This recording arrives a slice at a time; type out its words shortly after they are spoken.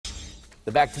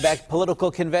The back-to-back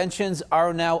political conventions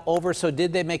are now over, so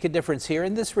did they make a difference here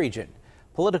in this region?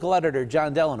 Political editor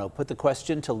John Delano put the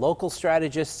question to local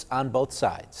strategists on both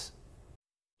sides.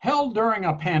 Held during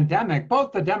a pandemic,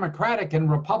 both the Democratic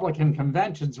and Republican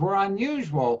conventions were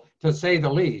unusual, to say the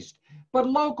least. But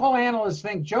local analysts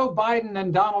think Joe Biden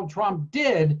and Donald Trump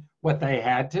did what they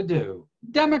had to do.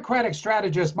 Democratic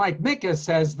strategist Mike Mickes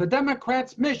says the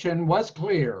Democrats' mission was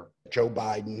clear. Joe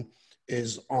Biden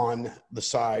is on the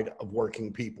side of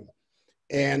working people,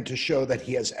 and to show that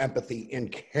he has empathy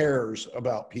and cares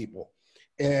about people.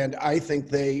 And I think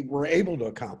they were able to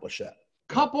accomplish that.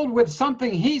 Coupled with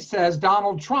something he says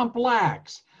Donald Trump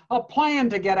lacks, a plan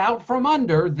to get out from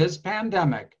under this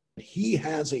pandemic. He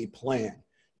has a plan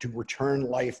to return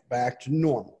life back to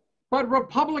normal. But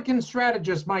Republican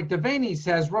strategist Mike Devaney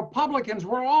says Republicans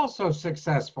were also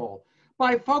successful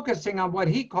by focusing on what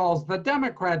he calls the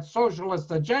Democrat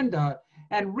socialist agenda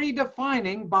and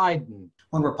redefining Biden.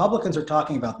 When Republicans are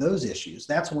talking about those issues,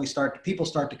 that's when people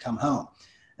start to come home.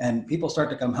 And people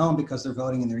start to come home because they're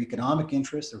voting in their economic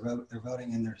interests, they're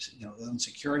voting in their own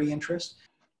security interests.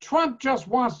 Trump just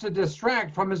wants to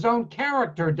distract from his own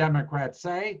character, Democrats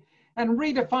say, and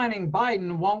redefining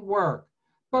Biden won't work.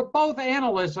 But both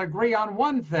analysts agree on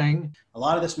one thing. A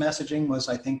lot of this messaging was,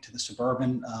 I think, to the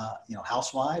suburban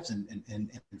housewives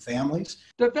and families.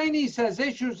 Devaney says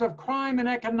issues of crime and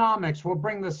economics will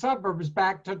bring the suburbs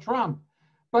back to Trump.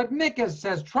 But Mickes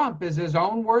says Trump is his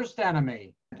own worst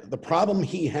enemy. The problem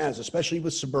he has, especially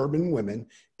with suburban women,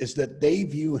 is that they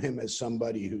view him as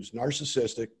somebody who's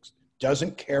narcissistic,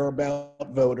 doesn't care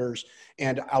about voters,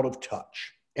 and out of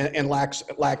touch, and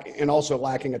also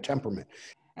lacking a temperament.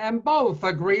 And both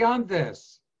agree on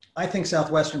this. I think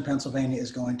southwestern Pennsylvania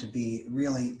is going to be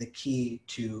really the key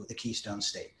to the Keystone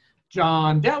State.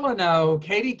 John Delano,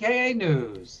 KDKA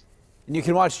News. And you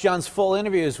can watch John's full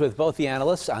interviews with both the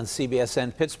analysts on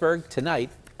CBSN Pittsburgh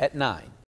tonight at 9.